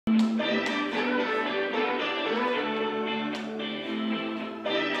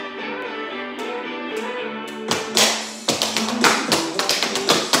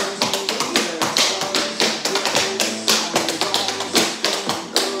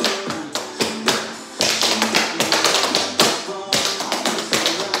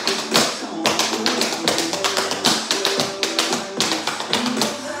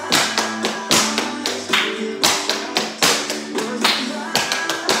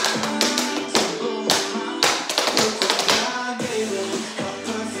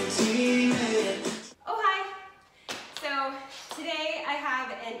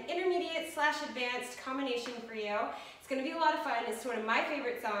video. It's going to be a lot of fun. It's one of my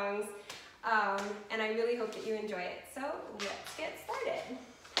favorite songs, and I really hope that you enjoy it. So let's get started.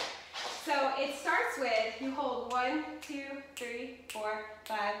 So it starts with, you hold 1, 2, 3, 4,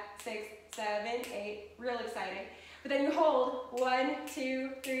 5, 6, 7, 8, real exciting. But then you hold 1,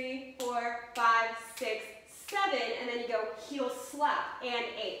 2, 3, 4, 5, 6, 7, and then you go heel slap and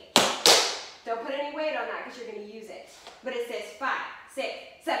 8. Don't put any weight on that because you're going to use it. But it says 5, 6,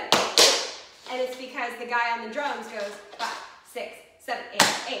 7, 8. And it's because the guy on the drums goes 5, 6, 7, 8,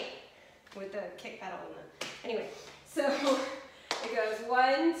 8 with the kick pedal and the, anyway. So it goes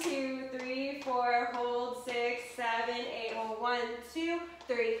 1, 2, 3, 4, hold 6, 7, 8, hold 1, 2,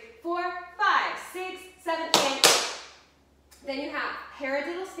 3, 4, 5, 6, 7, 8. Then you have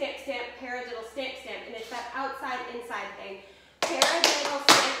paradiddle, stamp, stamp, paradiddle, stamp, stamp, and it's that outside, inside thing. Paradiddle,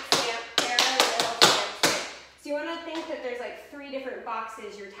 stamp, stamp, paradiddle, stamp, stamp. So you want to think that there's like 3 different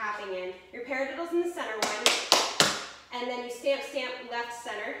boxes you're tapping in. Your paradiddle's in the center one, and then you stamp, stamp, left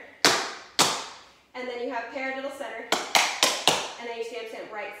center, and then you have paradiddle center, and then you stamp,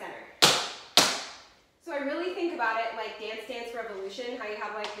 stamp, right center. So I really think about it like Dance Dance Revolution, how you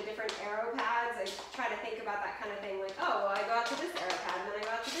have like the different arrow pads. I try to think about that kind of thing, like, oh, well, I go out to this arrow pad, and then I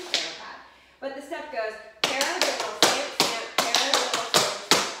go out to this arrow pad. But the step goes paradiddle, stamp, stamp, paradiddle, stamp,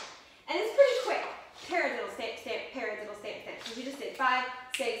 stamp. And it's pretty quick. Paradiddle, stamp, stamp, paradiddle, stamp, stamp. Because you just did 5,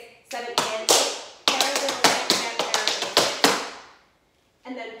 6, 7, and 8. Paradiddle, stamp, stamp, paradiddle, stamp.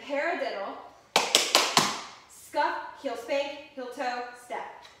 And then paradiddle, scuff, heel spank, heel toe, step.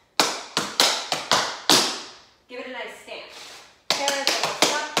 Give it a nice stamp. Paradiddle,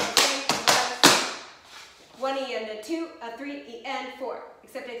 scuff, heel spank, heel toe, step. 1 E and a 2, a 3 E and 4.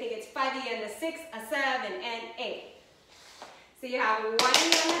 Except I think it's 5 E and a 6, a 7, and 8. So you have 1 E and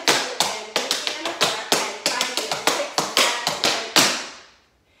a 2, and 3 E and a 4, and 5 E and a 6, 7, and 8.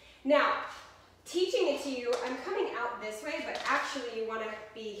 Now, teaching it to you, I'm coming out this way, but actually you want to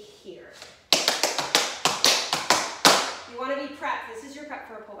be here. You want to be prepped. This is your prep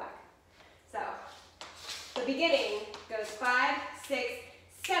for a pullback. So, the beginning goes 5, 6,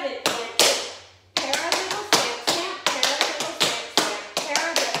 7, and 8. Paradiddle, stamp, stamp, paradiddle, stamp, stamp,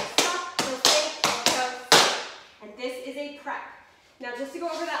 paradiddle, stop, heel spank, heel toe, stamp. And this is a prep. Now just to go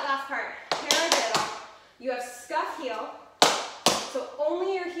over that last part, paradiddle, you have scuff heel, so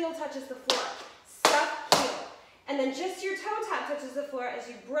only your heel touches the floor. Scuff heel. And then just your toe tap touches the floor as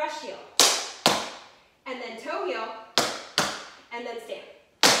you brush heel. And then toe heel, and then stamp.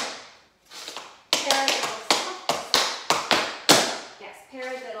 Paradiddle, scuff. Yes,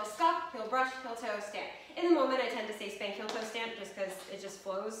 paradiddle, scuff, heel brush, heel toe, stamp. In the moment I tend to say spank, heel toe, stamp just because it just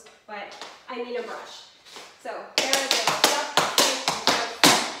flows, but I mean a brush. So paradiddle, scuff, spank, heel toe,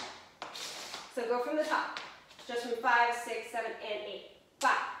 stamp. So go from the top, just from 5, 6, 7, and 8.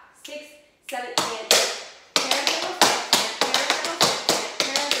 5, 6, 7, and 8. Paradiddle, stamp, stamp, paradiddle, stamp, stamp,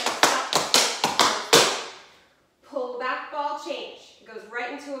 paradiddle, scuff, stamp, stamp. Pull back ball change. It goes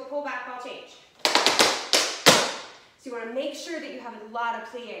right into a pull back ball change. So you want to make sure that you have a lot of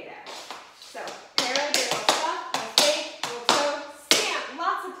plie there. So paradiddle, scuff, heel spank, heel toe, stamp.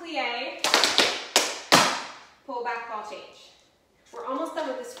 Lots of plie. Pull back ball change. We're almost done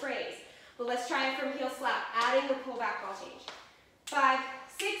with this phrase, but let's try it from heel slap, adding the pull back ball change. 5,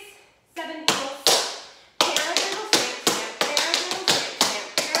 6, 7, heel slap. Paradiddle, stamp, stamp, paradiddle, stamp, stamp,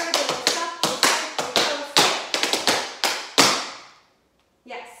 paradiddle, scuff, heel spank, heel toe, stamp.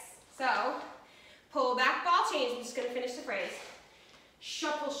 Yes. So pull back ball change. I'm just going to finish the phrase.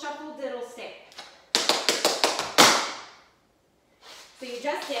 Shuffle, shuffle, diddle, stamp. So you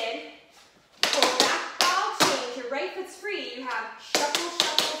just did pull back ball change. Your right foot's free. You have shuffle,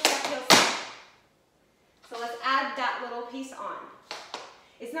 shuffle, step, heel, stamp. So let's add that little piece on.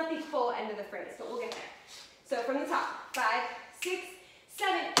 It's not the full end of the phrase, but we'll get there. So from the top, 5, 6,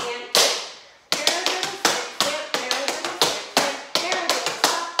 7, and 8. Paradiddle, stamp, stamp, paradiddle, stamp, stamp, paradiddle,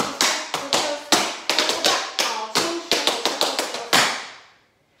 stop, heel spank, heel toe, stamp, pull back ball change, shuffle, shuffle, diddle, stamp.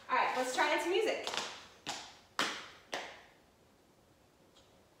 All right, let's try it to music.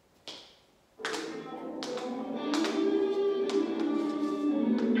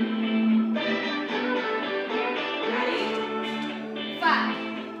 Ready? 5,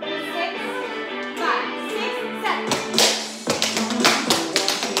 6, 5, 6, 7.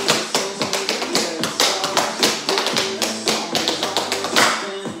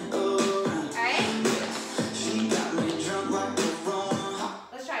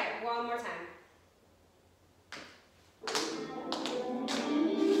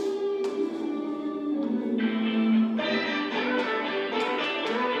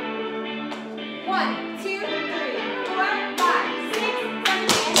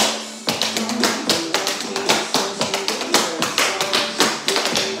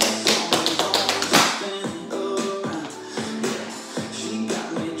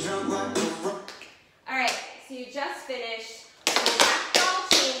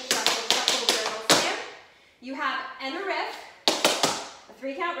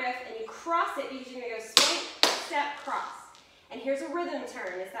 riff and you cross it because you're gonna go swank, step, cross. And here's a rhythm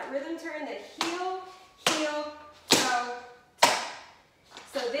turn. It's that rhythm turn that heel, heel, toe, toe.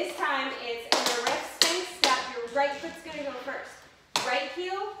 So this time it's in a riff, swank, step. Your right foot's gonna go first. Right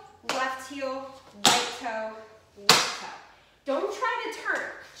heel, left heel, right toe, left toe. Don't try to turn.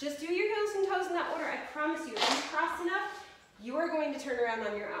 Just do your heels and toes in that order. I promise you, if you cross enough, you are going to turn around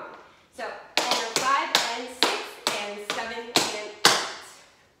on your own. So, over 5 and 6 and 7 and 8.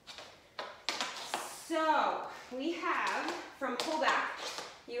 So, we have, from pullback,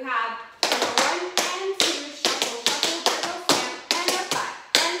 you have 1 and 2, shuffle, shuffle, double stamp, and a 5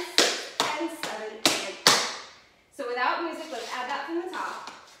 and 6 and 7 and 8. So without music, let's add that from the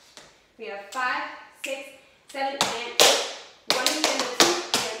top. We have 5, 6, 7, and 8. 1 and 2,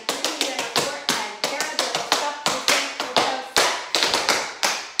 and 3, and 4, and there, double step, double stamp, double step.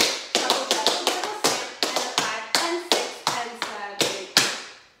 Double, double, double stamp, and a 5 and 6 and 7.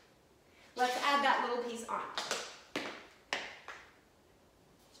 Let's add that little piece on.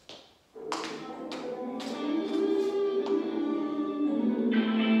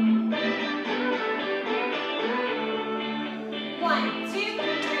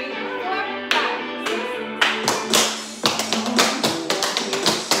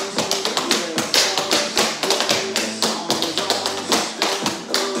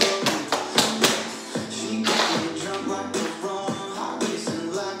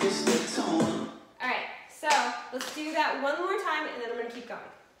 Let's do that one more time, and then I'm going to keep going.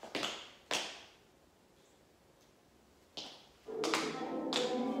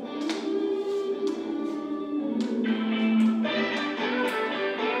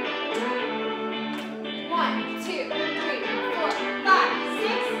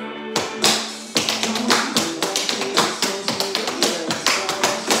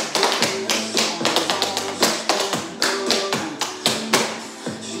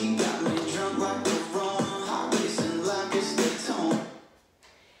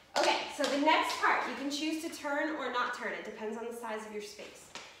 It depends on the size of your space.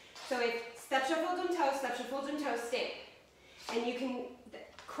 So it's step, shuffle, jump, toe, step, shuffle, jump, toe, stamp. And you can,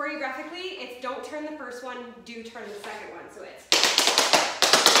 choreographically, it's don't turn the first one, do turn the second one. So it's,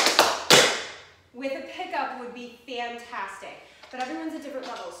 with a pickup would be fantastic. But everyone's at different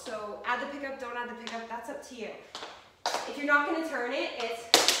levels. So add the pickup, don't add the pickup, that's up to you. If you're not going to turn it, it's,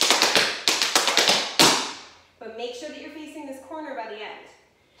 but make sure that you're facing this corner by the end.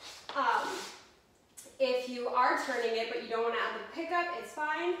 If you are turning it, but you don't want to add the pickup, it's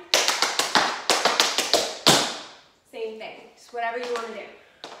fine. Same thing, just whatever you want to do.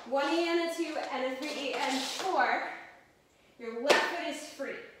 1 E and a 2 and a 3 E and 4. Your left foot is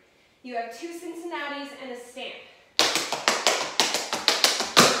free. You have 2 Cincinnatis and a stamp.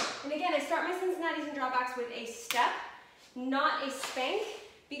 And again, I start my Cincinnatis and drawbacks with a step, not a spank,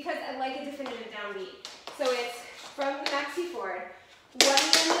 because I like a definitive downbeat. So it's from the maxi forward. 1 E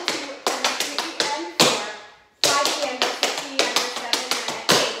and a 2 and a 3 E and 4. 5 E and a 6 E and a 7 and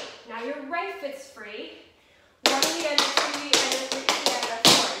a 8. Now your right foot's free. 1 E and a 2 E and a 3 E and a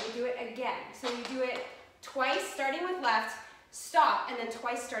 4. You do it again. So you do it twice, starting with left, stop, and then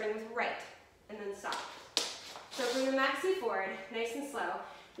twice starting with right, and then stop. So from the maxi forward, nice and slow,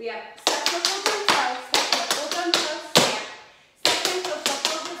 we have step, shuffle, jump, toe, step, shuffle, jump, toe, stamp. Step, shuffle,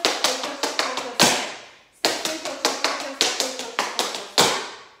 shuffle, jump, toe, stamp. Step, shuffle, shuffle, jump, toe, step, shuffle, stamp.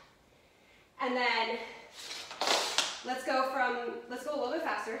 And then let's go a little bit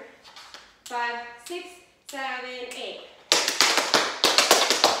faster. 5, 6, 7, 8.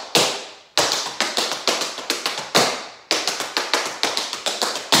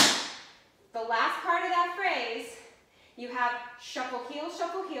 The last part of that phrase, you have shuffle, heel,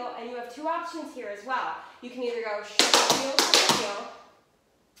 and you have 2 options here as well. You can either go shuffle, heel,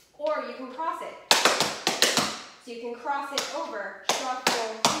 or you can cross it. So you can cross it over,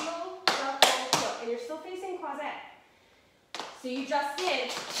 shuffle, heel, and you're still facing croisette. So you just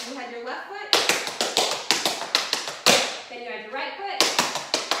did, you had your left foot, then you had your right foot,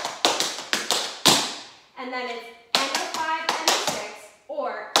 and then it's and a 5 and a 6,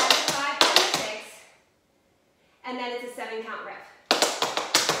 or and a 5 and a 6, and then it's a 7 count riff,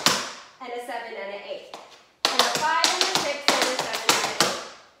 and a 7 and an 8, and a 5 and a 6, and a 7 and an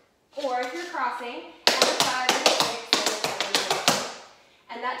 8. Or if you're crossing, and a 5 and a 6, and a 7 and an 8.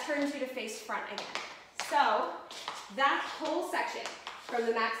 And that turns you to face front again. So that whole section from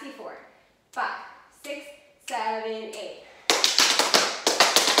the maxi forward, 5, 6, 7, 8.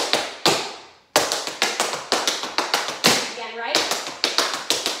 Again, right?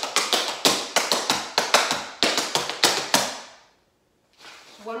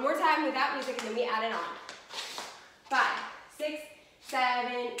 One more time without music, and then we add it on. 5, 6,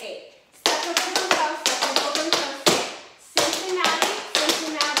 7, 8. Step, open, toe, step, open, toe, skip. Cincinnati,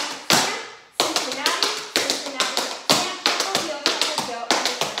 Cincinnati, stamp. Cincinnati, Cincinnati, stamp. Double heel, and a 7.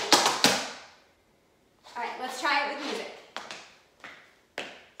 All right, let's try it with music.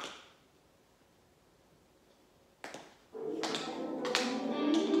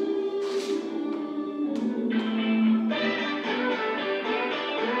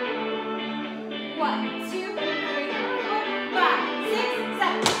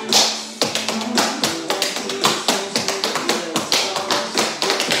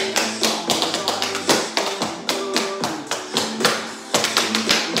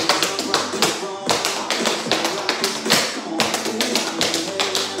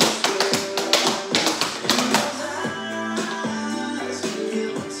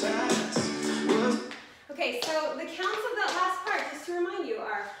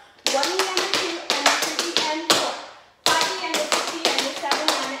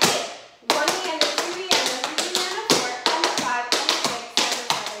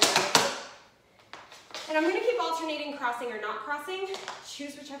 Crossing or not crossing,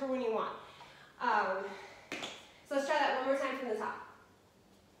 choose whichever one you want. So let's try that one more time from the top.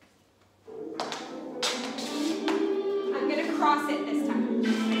 I'm going to cross it this time.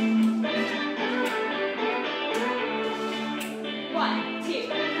 1, 2, 3,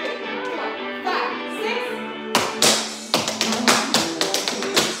 4, 5, 6.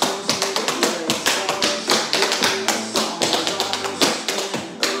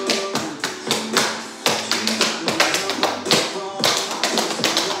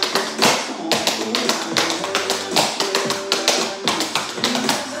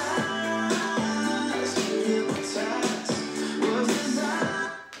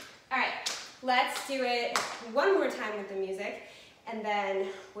 Let's do it one more time with the music, and then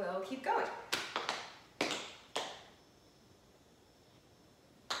we'll keep going.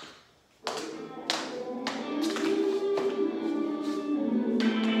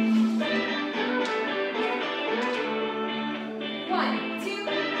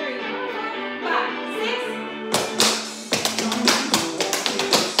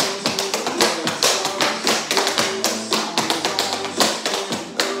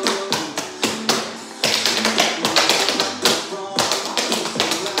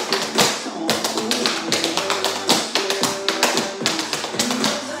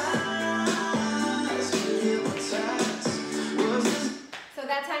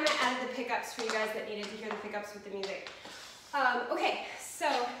 For you guys that needed to hear the pickups with the music. Okay,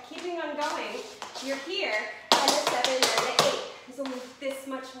 so keeping on going, you're here, and the 7 and the 8. There's only this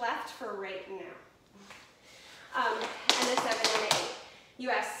much left for right now. And the 7 and the 8. You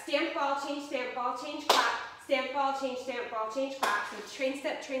have stamp, ball, change, clap, stamp, ball, change, clap. So train,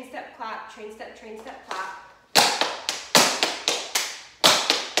 step, clap, train, step, clap. Train,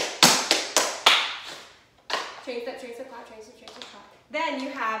 step, clap, train, step, clap. Then you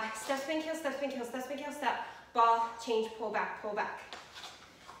have step, spin, heel, step, spin, heel, step, spin, heel, step, ball, change, pull back, pull back.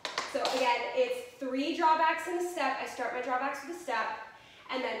 So again, it's 3 drawbacks in a step. I start my drawbacks with a step,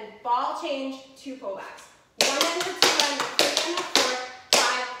 and then ball, change, 2 pullbacks. 1 and a 2 and a 3 and a 4,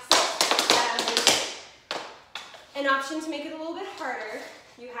 5, 6, 7, 8. An option to make it a little bit harder,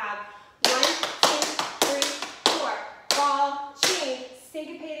 you have 1, 2, 3, 4, ball, change,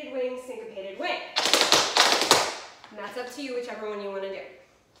 syncopated wing, syncopated wing. And that's up to you, whichever one you want to do.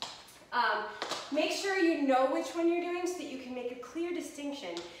 Make sure you know which one you're doing so that you can make a clear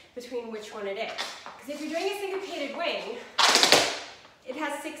distinction between which one it is. Because if you're doing a syncopated wing, it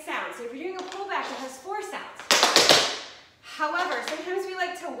has 6 sounds. So if you're doing a pullback, it has 4 sounds. However, sometimes we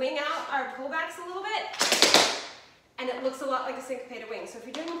like to wing out our pullbacks a little bit, and it looks a lot like a syncopated wing. So if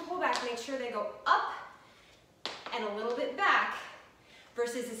you're doing a pullback, make sure they go up and a little bit back,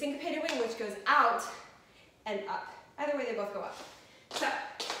 versus a syncopated wing, which goes out and up. Either way, they both go up. So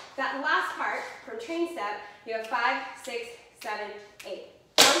that last part from train step, you have 5, 6, 7, 8.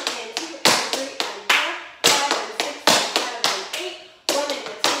 1 and 2 and 3 and 4, 5 and 6 and 7 and 8. 1 and a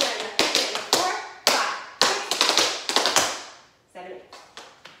 2 and a 3 and a 4, 5, 6, 7, 8.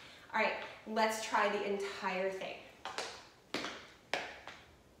 All right, let's try the entire thing.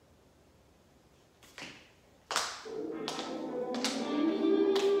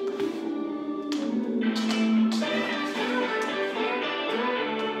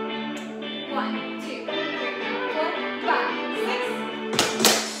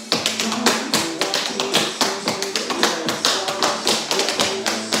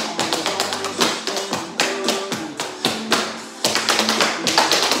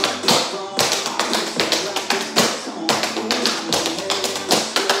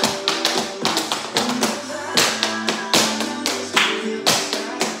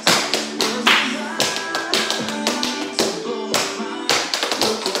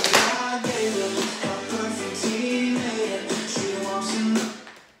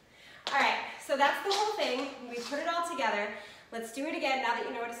 again now that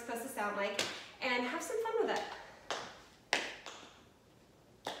you know what it's supposed to sound like, and have some fun with it.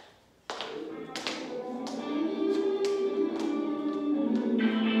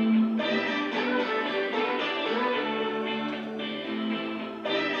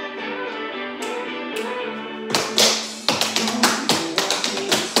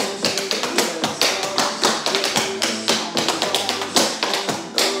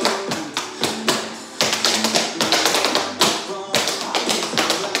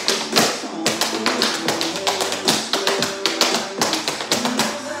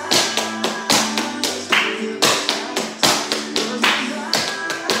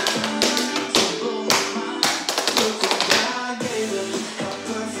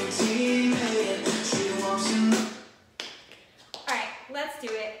 Let's do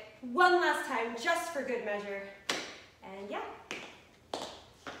it one last time, just for good measure. And yeah.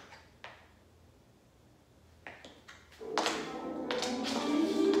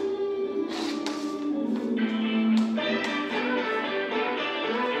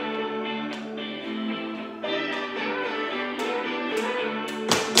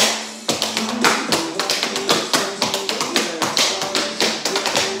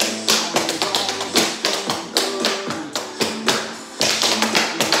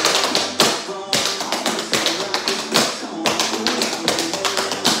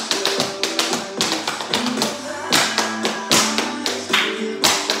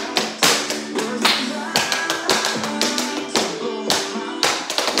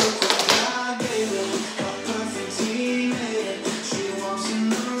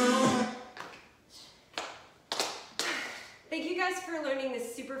 Thank you guys for learning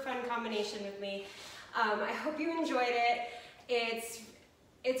this super fun combination with me. I hope you enjoyed it.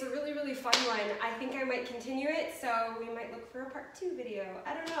 It's a really, really fun one. I think I might continue it, so we might look for a part 2 video.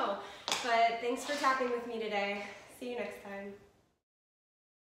 I don't know. But thanks for tapping with me today. See you next time.